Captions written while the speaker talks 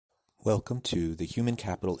Welcome to the Human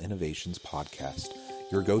Capital Innovations Podcast,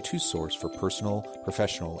 your go-to source for personal,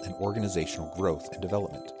 professional, and organizational growth and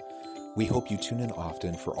development. We hope you tune in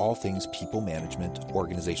often for all things people management,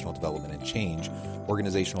 organizational development and change,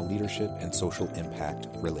 organizational leadership, and social impact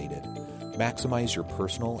related. Maximize your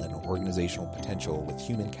personal and organizational potential with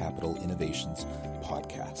Human Capital Innovations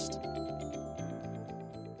Podcast.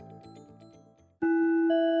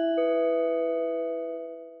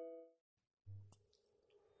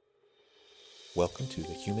 Welcome to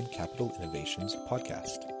the Human Capital Innovations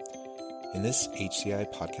Podcast. In this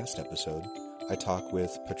HCI podcast episode, I talk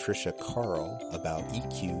with Patricia Carl about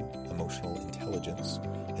EQ, emotional intelligence,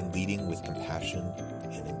 and leading with compassion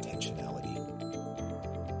and intentionality.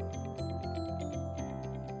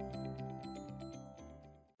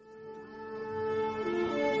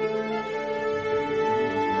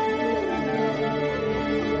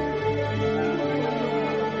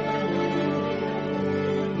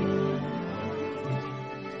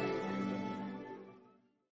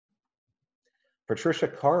 Patricia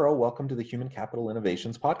Carl, welcome to the Human Capital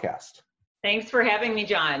Innovations Podcast. Thanks for having me,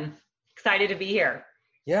 John. Excited to be here.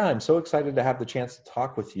 Yeah, I'm so excited to have the chance to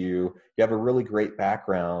talk with you. You have a really great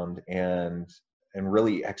background and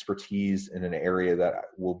really expertise in an area that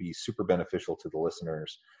will be super beneficial to the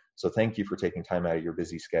listeners. So thank you for taking time out of your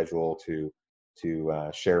busy schedule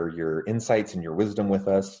to share your insights and your wisdom with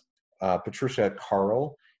us. Patricia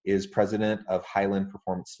Carl is president of Highland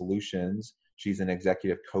Performance Solutions. She's an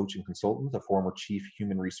executive coach and consultant, a former chief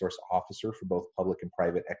human resource officer for both public and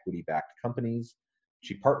private equity-backed companies.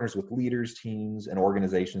 She partners with leaders, teams, and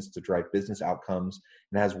organizations to drive business outcomes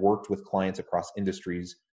and has worked with clients across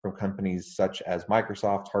industries from companies such as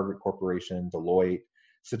Microsoft, Harvard Corporation, Deloitte,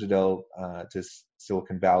 Citadel, to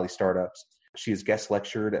Silicon Valley startups. She has guest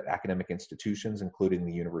lectured at academic institutions, including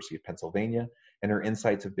the University of Pennsylvania, and her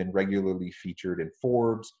insights have been regularly featured in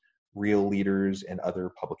Forbes, Real Leaders, and other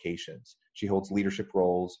publications. She holds leadership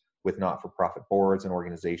roles with not-for-profit boards and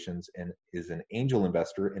organizations and is an angel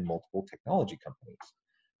investor in multiple technology companies.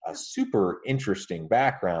 A super interesting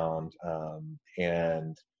background,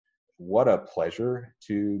 and what a pleasure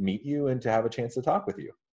to meet you and to have a chance to talk with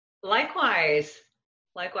you. Likewise,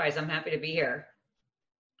 I'm happy to be here.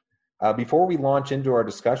 Before we launch into our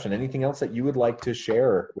discussion, anything else that you would like to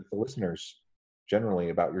share with the listeners generally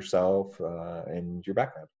about yourself and your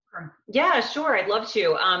background? Yeah, sure. I'd love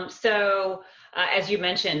to. As you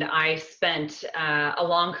mentioned, I spent a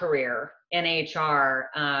long career in HR,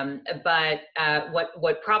 but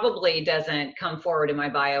what probably doesn't come forward in my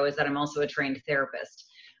bio is that I'm also a trained therapist.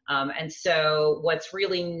 And so what's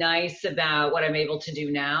really nice about what I'm able to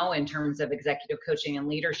do now in terms of executive coaching and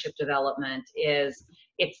leadership development is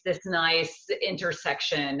it's this nice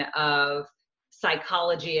intersection of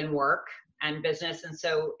psychology and work and business. And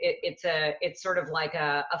so it's sort of like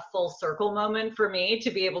a full circle moment for me to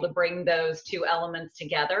be able to bring those two elements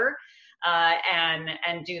together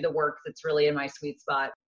and do the work that's really in my sweet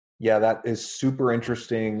spot. Yeah, that is super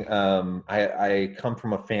interesting. I come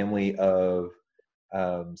from a family of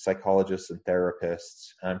psychologists and therapists.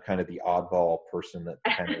 I'm kind of the oddball person that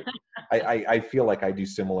kind of, I feel like I do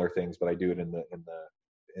similar things, but I do it in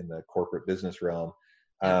the corporate business realm.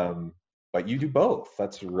 But you do both.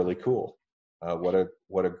 That's really cool. What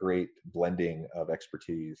a great blending of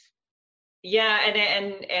expertise. Yeah,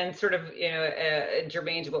 and sort of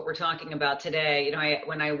germane to what we're talking about today.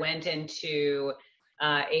 When I went into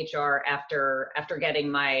HR after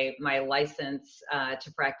getting my license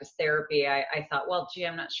to practice therapy, I thought, well, gee,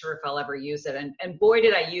 I'm not sure if I'll ever use it, and boy,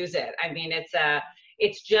 did I use it. I mean,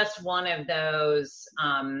 it's just one of those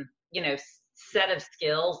set of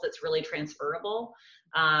skills that's really transferable.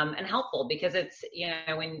 And helpful because it's,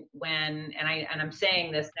 and I'm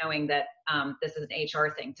saying this knowing that this is an HR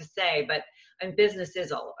thing to say, but business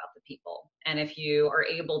is all about the people. And if you are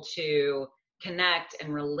able to connect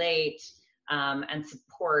and relate and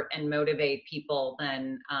support and motivate people,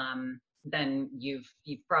 then you've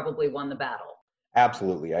probably won the battle.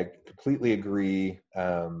 Absolutely. I completely agree.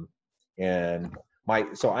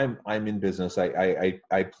 So I'm in business.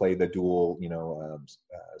 I play the dual,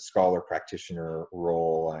 scholar practitioner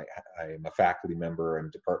role. I'm a faculty member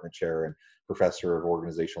and department chair and professor of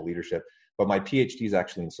organizational leadership. But my PhD is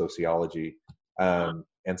actually in sociology, and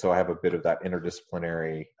so I have a bit of that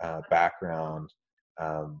interdisciplinary background,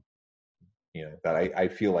 that I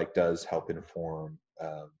feel like does help inform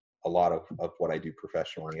a lot of what I do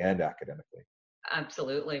professionally and academically.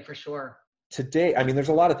 Absolutely, for sure. Today, there's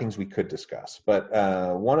a lot of things we could discuss, but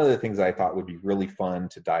one of the things I thought would be really fun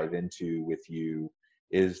to dive into with you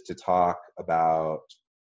is to talk about,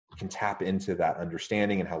 can tap into that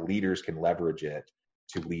understanding and how leaders can leverage it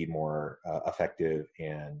to lead more effective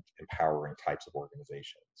and empowering types of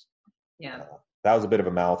organizations. Yeah. That was a bit of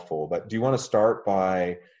a mouthful, but do you want to start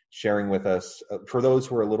by sharing with us, for those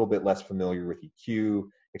who are a little bit less familiar with EQ,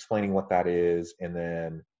 explaining what that is, and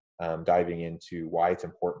then diving into why it's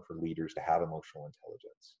important for leaders to have emotional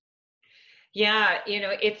intelligence? Yeah,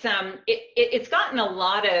 it's gotten a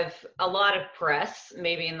lot of press,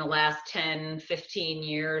 maybe in the last 10, 15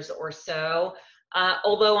 years or so.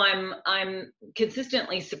 Although I'm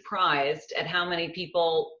consistently surprised at how many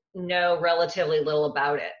people know relatively little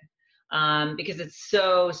about it, because it's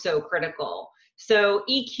so critical. So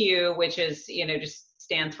EQ, which is just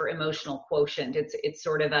stands for emotional quotient. It's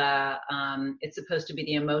sort of it's supposed to be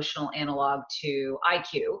the emotional analog to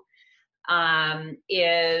IQ.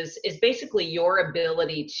 Is basically your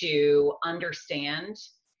ability to understand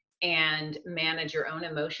and manage your own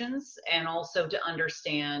emotions, and also to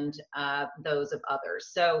understand those of others.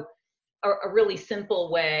 So a really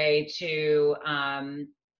simple way to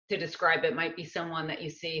describe it might be someone that you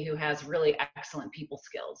see who has really excellent people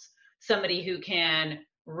skills, somebody who can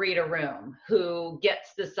read a room, who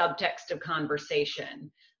gets the subtext of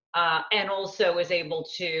conversation, and also is able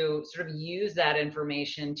to sort of use that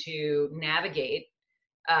information to navigate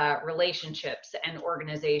relationships and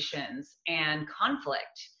organizations and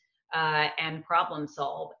conflict, and problem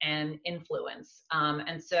solve and influence.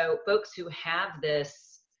 And so folks who have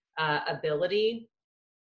this ability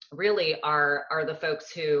really are the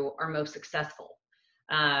folks who are most successful.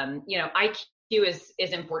 IQ is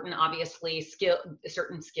important, obviously.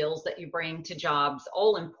 Certain skills that you bring to jobs,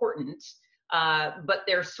 all important, but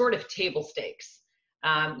they're sort of table stakes.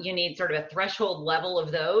 You need sort of a threshold level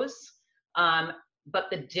of those, but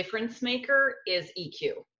the difference maker is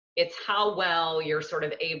EQ. It's how well you're sort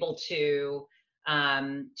of able to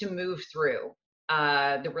move through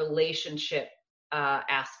the relationship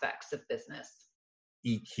aspects of business.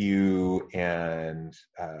 EQ and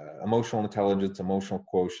emotional intelligence, emotional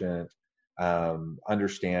quotient,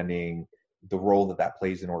 understanding the role that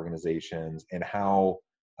plays in organizations, and how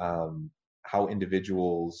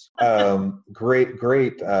individuals,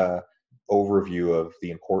 great overview of the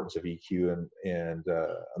importance of EQ and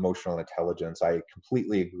emotional intelligence. I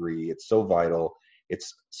completely agree. It's so vital.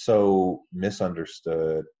 It's so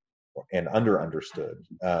misunderstood and underunderstood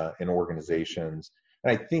in organizations.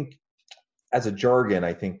 And I think as a jargon,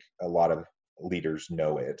 I think a lot of leaders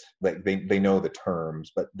know it. Like they know the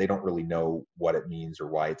terms, but they don't really know what it means or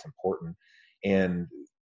why it's important. And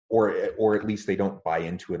or at least they don't buy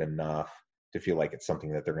into it enough to feel like it's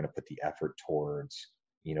something that they're going to put the effort towards,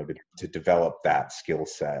 to develop that skill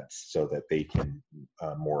set so that they can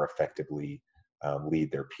more effectively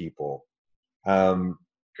lead their people.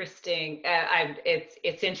 Interesting.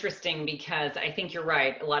 It's interesting because I think you're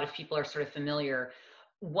right. A lot of people are sort of familiar.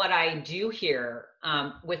 What I do hear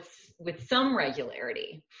with some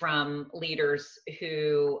regularity from leaders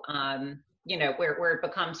who, where it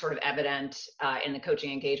becomes sort of evident in the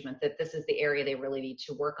coaching engagement that this is the area they really need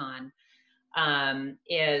to work on,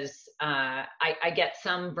 is I get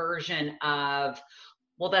some version of,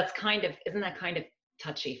 well, isn't that kind of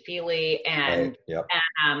touchy-feely, and right. Yep.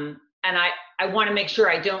 And I want to make sure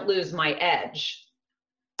I don't lose my edge.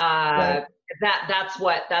 Right. That's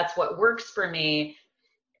what works for me.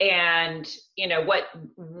 And what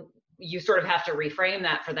you sort of have to reframe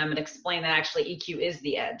that for them and explain that actually EQ is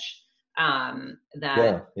the edge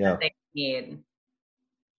that they need.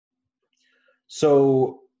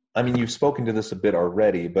 So, I mean, you've spoken to this a bit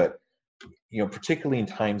already, but particularly in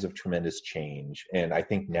times of tremendous change, and I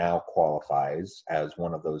think now qualifies as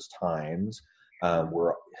one of those times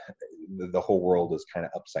where the whole world is kind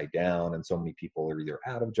of upside down, and so many people are either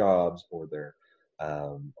out of jobs or they're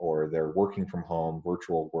working from home,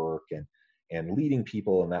 virtual work, and leading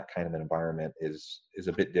people in that kind of an environment is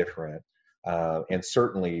a bit different. And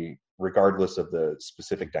certainly, regardless of the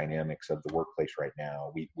specific dynamics of the workplace right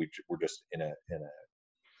now, we're just in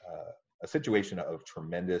a situation of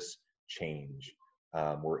tremendous change.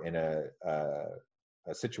 We're in a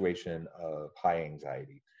situation of high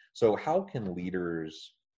anxiety. So how can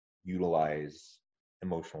leaders utilize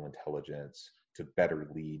emotional intelligence to better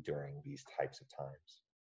lead during these types of times?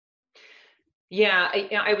 Yeah,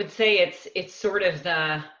 I would say it's sort of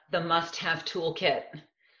the must-have toolkit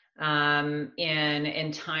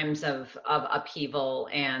in times of upheaval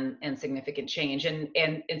and significant change,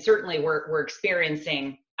 and certainly we're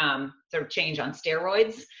experiencing sort of change on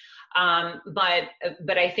steroids,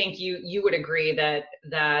 but I think you would agree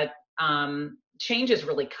that change is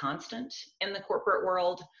really constant in the corporate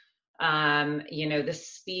world. The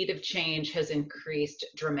speed of change has increased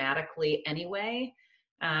dramatically anyway.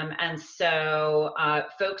 And so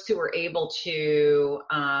folks who are able to,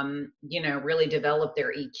 really develop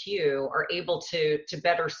their EQ are able to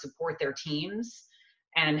better support their teams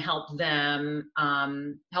and help them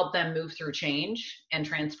move through change and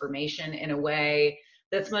transformation in a way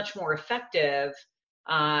that's much more effective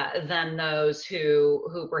than those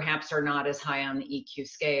who perhaps are not as high on the EQ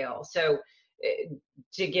scale. So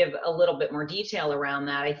to give a little bit more detail around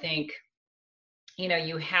that, I think,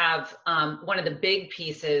 you have one of the big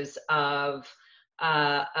pieces of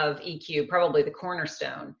EQ, probably the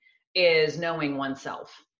cornerstone, is knowing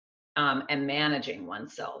oneself and managing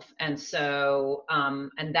oneself. And so,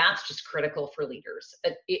 and that's just critical for leaders.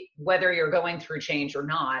 Whether you're going through change or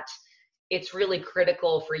not, it's really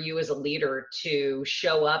critical for you as a leader to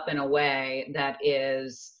show up in a way that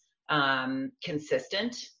is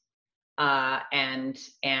consistent and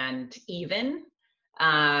even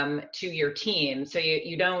to your team. So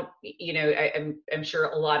you don't, I'm sure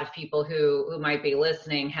a lot of people who might be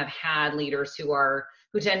listening have had leaders who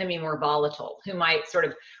tend to be more volatile, who might sort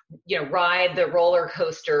of, ride the roller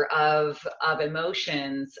coaster of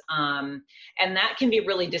emotions. And that can be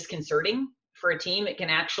really disconcerting for a team. It can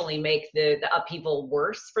actually make the upheaval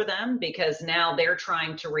worse for them, because now they're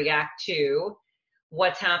trying to react to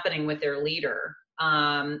what's happening with their leader,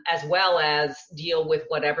 as well as deal with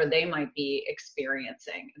whatever they might be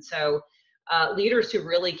experiencing. And so leaders who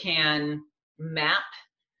really can map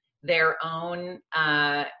their own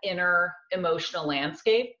inner emotional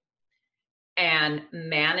landscape and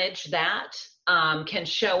manage that can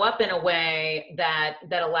show up in a way that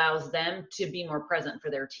allows them to be more present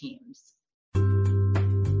for their teams.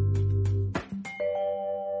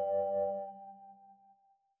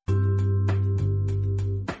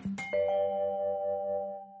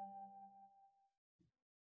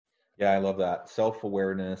 Yeah, I love that.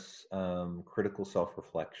 Self-awareness, critical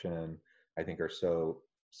self-reflection, I think are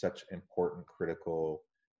such important critical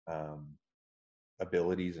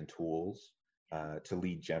abilities and tools to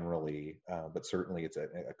lead generally, but certainly it's a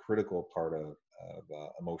critical part of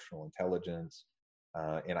emotional intelligence.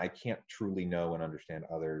 And I can't truly know and understand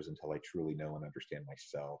others until I truly know and understand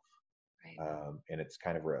myself. Right. And it's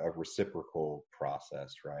kind of a reciprocal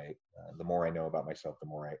process, right? The more I know about myself, the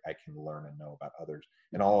more I can learn and know about others.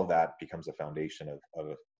 And all of that becomes a foundation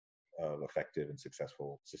of effective and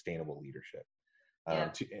successful, sustainable leadership.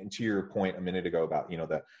 Yeah. To your point a minute ago about,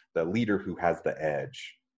 the leader who has the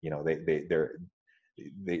edge,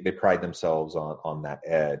 they pride themselves on that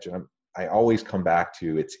edge. And I always come back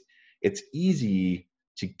to it's easy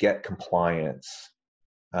to get compliance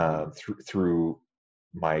through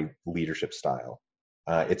my leadership style.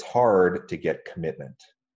 It's hard to get commitment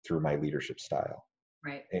through my leadership style.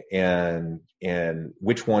 Right. And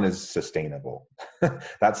which one is sustainable?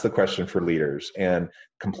 That's the question for leaders. And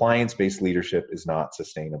compliance-based leadership is not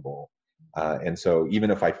sustainable. And so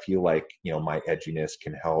even if I feel like, my edginess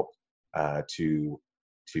can help to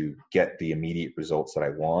get the immediate results that I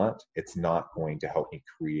want, it's not going to help me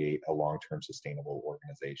create a long-term sustainable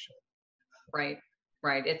organization. Right.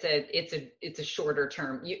 Right. It's a shorter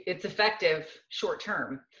term. It's effective short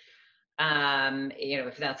term,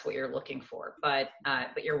 if that's what you're looking for. But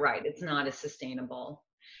you're right. It's not as sustainable.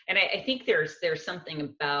 And I think there's something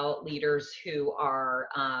about leaders who are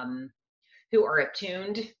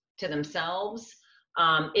attuned to themselves.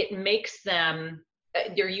 It makes them.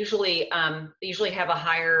 They usually have a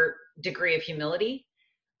higher degree of humility,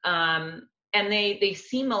 and they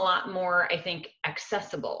seem a lot more, I think,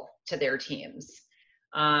 accessible to their teams.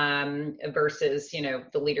 Versus,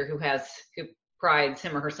 the leader who prides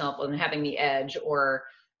him or herself on having the edge, or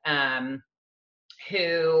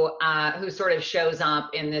who sort of shows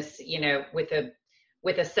up in this, with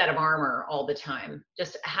a set of armor all the time.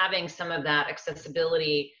 Just having some of that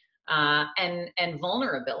accessibility and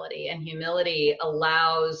vulnerability and humility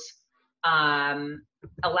allows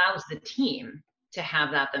the team to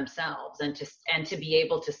have that themselves, and to be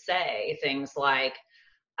able to say things like,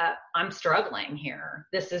 I'm struggling here.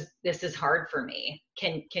 This is hard for me.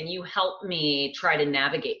 Can you help me try to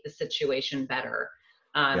navigate the situation better?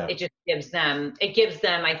 Yeah. It just gives them,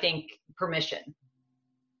 I think, permission.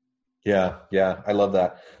 Yeah. I love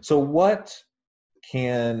that. So what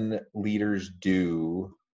can leaders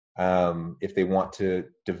do if they want to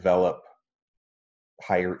develop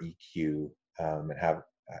higher EQ and have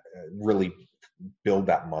really build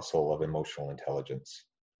that muscle of emotional intelligence?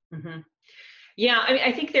 Mm-hmm. Yeah,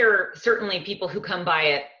 I think there are certainly people who come by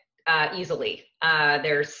it easily.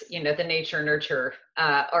 There's, the nature nurture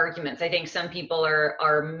arguments. I think some people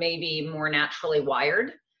are maybe more naturally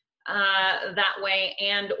wired that way,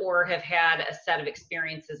 and or have had a set of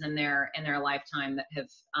experiences in their lifetime that have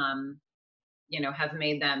have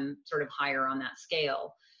made them sort of higher on that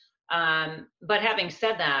scale. But having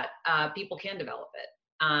said that, people can develop it.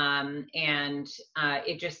 And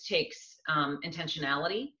it just takes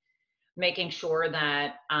intentionality, making sure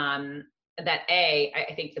that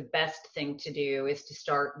I think the best thing to do is to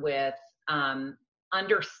start with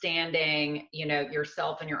understanding,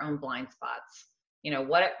 yourself and your own blind spots.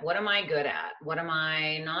 What am I good at? What am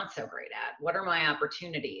I not so great at? What are my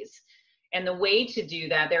opportunities? And the way to do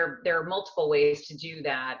that, there are multiple ways to do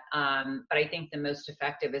that. But I think the most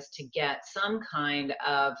effective is to get some kind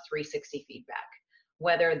of 360 feedback,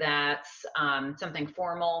 whether that's something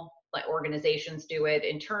formal, like organizations do it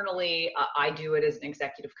internally. I do it as an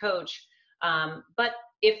executive coach. But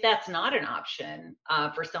if that's not an option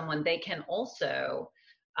for someone, they can also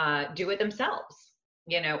do it themselves.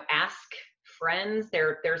 Ask friends,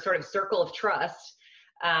 their sort of circle of trust,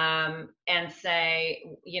 and say,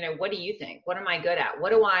 what do you think? What am I good at?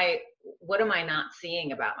 What am I not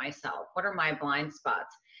seeing about myself? What are my blind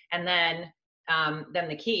spots? And then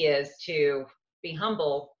the key is to be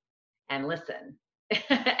humble and listen,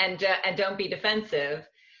 and don't be defensive,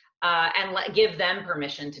 and give them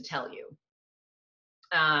permission to tell you.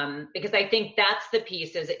 Because I think that's the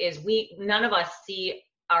piece is none of us see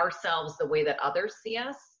ourselves the way that others see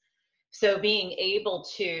us. So being able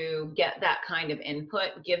to get that kind of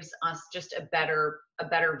input gives us just a better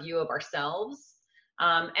view of ourselves,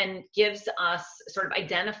 and gives us sort of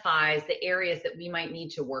identifies the areas that we might need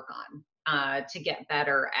to work on to get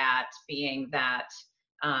better at being that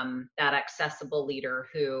accessible leader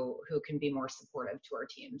who can be more supportive to our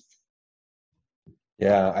teams.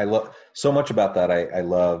 Yeah, I love so much about that. I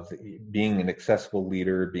love being an accessible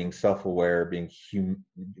leader, being self-aware, being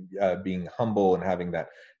humble, and having that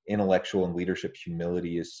intellectual and leadership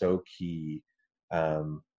humility is so key.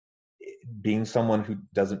 Being someone who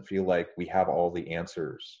doesn't feel like we have all the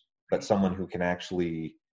answers, but someone who can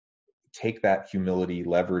actually take that humility,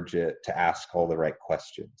 leverage it to ask all the right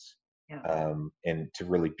questions, and to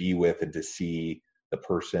really be with and to see the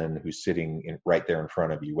person who's sitting right there in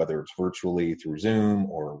front of you, whether it's virtually through Zoom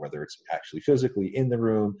or whether it's actually physically in the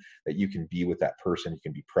room, that you can be with that person, you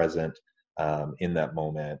can be present in that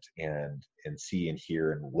moment and see and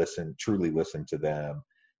hear and listen, truly listen to them.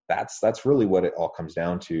 That's really what it all comes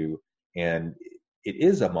down to. And it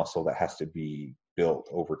is a muscle that has to be built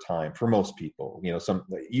over time for most people.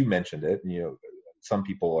 You mentioned it, some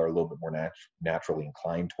people are a little bit more naturally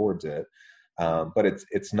inclined towards it. But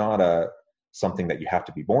it's not something that you have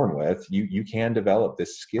to be born with. You can develop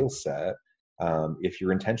this skill set if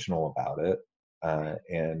you're intentional about it,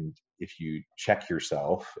 and if you check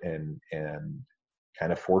yourself and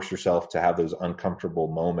kind of force yourself to have those uncomfortable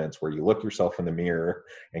moments where you look yourself in the mirror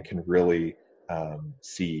and can really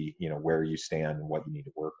see where you stand and what you need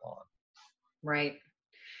to work on. Right.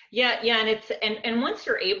 Yeah. And once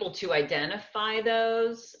you're able to identify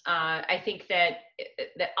those, I think that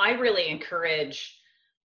I really encourage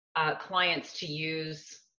clients to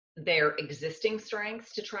use their existing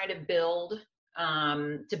strengths to try to build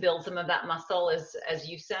some of that muscle, as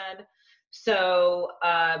you said. So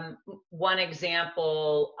one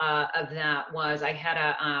example of that was I had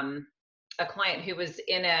a client who was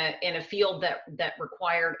in a field that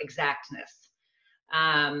required exactness,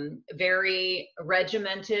 very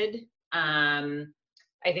regimented. I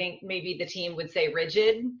think maybe the team would say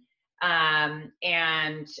rigid.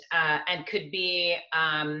 And could be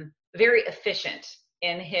very efficient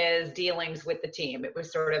in his dealings with the team. It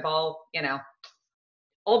was sort of all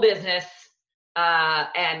business,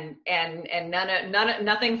 and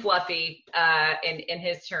nothing fluffy in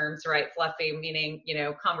his terms, right? Fluffy meaning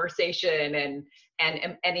conversation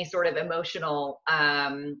and any sort of emotional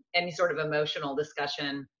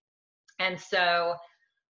discussion. And so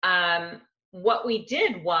what we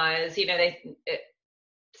did was,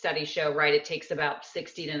 studies show, right, it takes about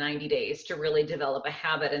 60 to 90 days to really develop a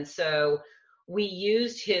habit. And so we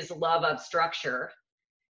used his love of structure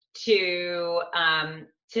to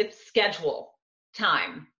schedule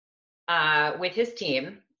time with his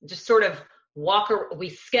team, just sort of we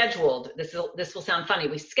scheduled, this will sound funny,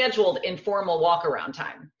 we scheduled informal walk around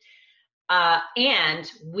time. And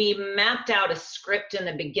we mapped out a script in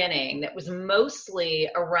the beginning that was mostly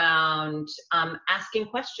around asking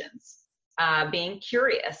questions, being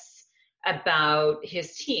curious about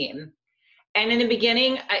his team. And in the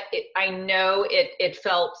beginning, I know it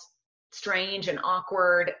felt strange and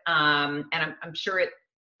awkward, and I'm sure it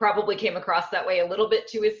probably came across that way a little bit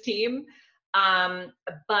to his team.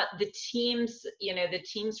 But the team's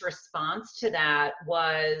response to that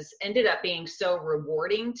ended up being so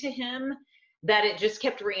rewarding to him that it just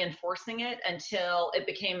kept reinforcing it until it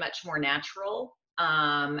became much more natural.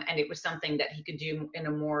 And it was something that he could do in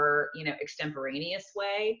a more, extemporaneous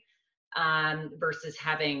way, versus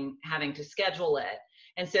having to schedule it.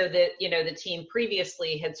 And so the team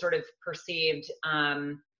previously had sort of perceived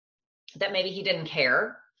that maybe he didn't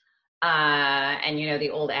care. And the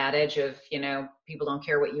old adage of, people don't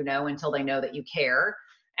care what you know until they know that you care.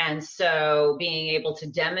 And so being able to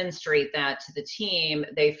demonstrate that to the team,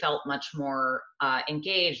 they felt much more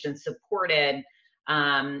engaged and supported.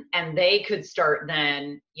 And they could start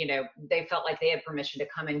then, they felt like they had permission to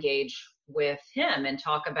come engage with him and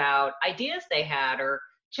talk about ideas they had or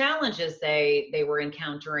challenges they were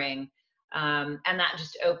encountering. And that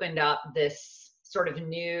just opened up this sort of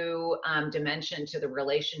new dimension to the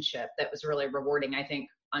relationship that was really rewarding, I think,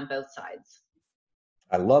 on both sides.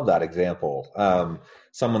 I love that example.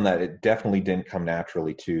 Someone that it definitely didn't come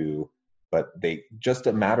naturally to, but they just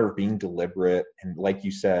a matter of being deliberate. And like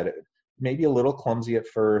you said, maybe a little clumsy at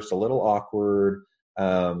first, a little awkward.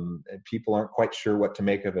 People aren't quite sure what to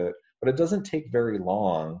make of it, but it doesn't take very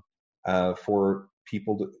long for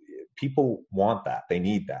people want that. They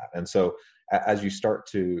need that. And so as you start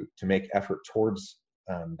to make effort towards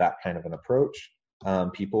that kind of an approach,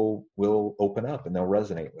 people will open up and they'll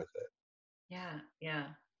resonate with it. Yeah.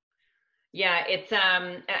 It's,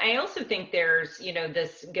 I also think there's,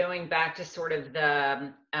 this going back to sort of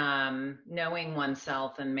the knowing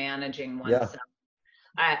oneself and managing oneself.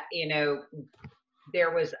 I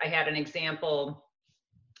had an example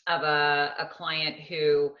of a client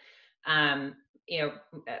who,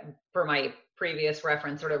 for my previous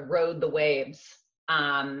reference, sort of rode the waves,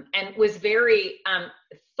 and was very,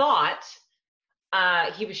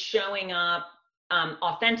 he was showing up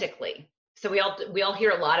authentically. So we all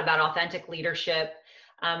hear a lot about authentic leadership,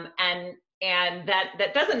 and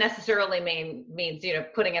that doesn't necessarily means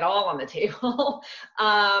putting it all on the table.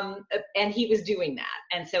 And he was doing that,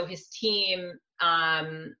 and so his team,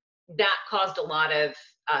 that caused a lot of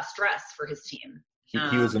stress for his team.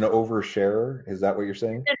 He was an oversharer. Is that what you're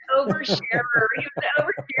saying? An oversharer. He was an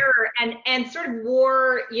oversharer, and sort of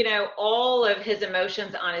wore all of his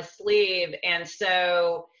emotions on his sleeve, and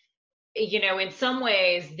so. In some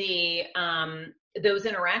ways, those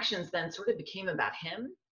interactions then sort of became about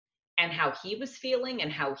him and how he was feeling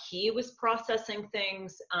and how he was processing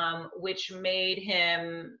things, which made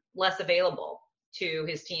him less available to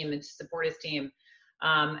his team and to support his team.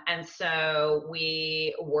 And so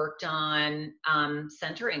we worked on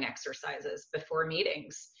centering exercises before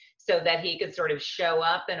meetings so that he could sort of show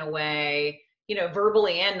up in a way,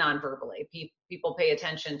 verbally and non-verbally. People pay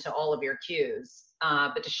attention to all of your cues.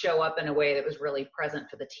 But to show up in a way that was really present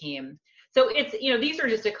for the team. So it's, these are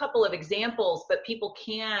just a couple of examples, but people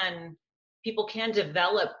can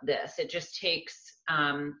develop this. It just takes,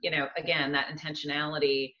 again, that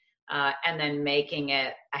intentionality, and then making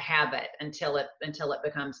it a habit until it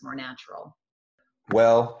becomes more natural.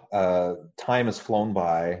 Well, time has flown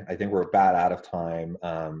by. I think we're about out of time,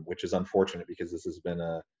 which is unfortunate because this has been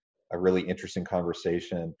a really interesting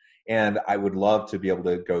conversation. And I would love to be able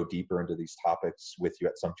to go deeper into these topics with you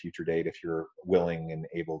at some future date if you're willing and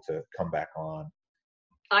able to come back on.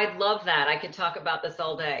 I'd love that. I could talk about this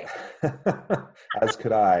all day. As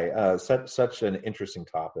could I. Such an interesting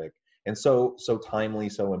topic. And so timely,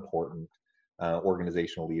 so important.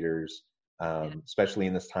 Organizational leaders, especially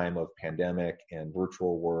in this time of pandemic and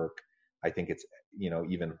virtual work, I think it's,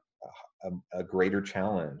 even a greater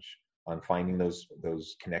challenge on finding those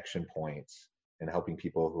connection points and helping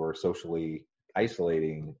people who are socially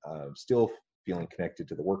isolating, still feeling connected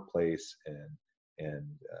to the workplace and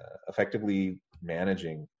effectively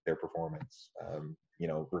managing their performance,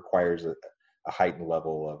 requires a heightened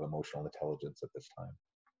level of emotional intelligence at this time.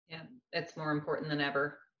 Yeah, it's more important than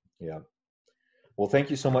ever. Yeah. Well, thank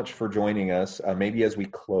you so much for joining us. Maybe as we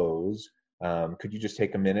close, could you just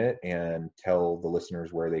take a minute and tell the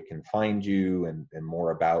listeners where they can find you and more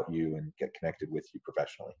about you and get connected with you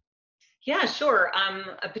professionally? Yeah, sure.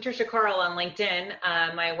 Patricia Carl on LinkedIn.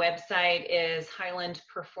 My website is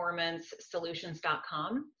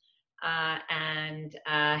highlandperformancesolutions.com. And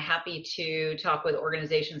happy to talk with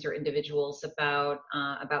organizations or individuals about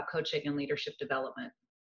coaching and leadership development.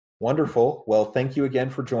 Wonderful. Well, thank you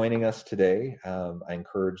again for joining us today. I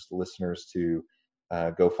encourage the listeners to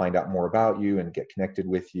go find out more about you and get connected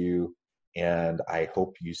with you. And I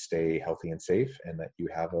hope you stay healthy and safe and that you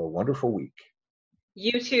have a wonderful week.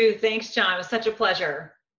 You too. Thanks, John. It was such a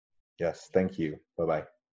pleasure. Yes. Thank you. Bye-bye.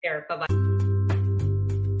 Sure. Bye-bye.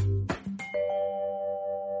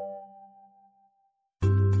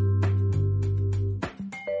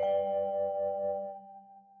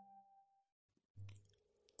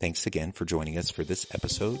 Thanks again for joining us for this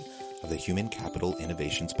episode of the Human Capital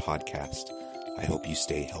Innovations Podcast. I hope you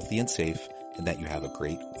stay healthy and safe and that you have a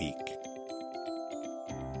great week.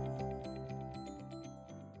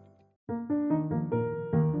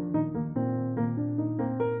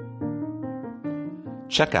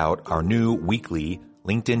 Check out our new weekly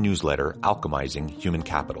LinkedIn newsletter, Alchemizing Human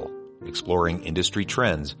Capital, exploring industry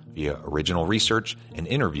trends via original research and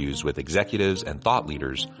interviews with executives and thought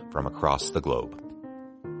leaders from across the globe.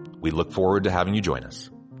 We look forward to having you join us.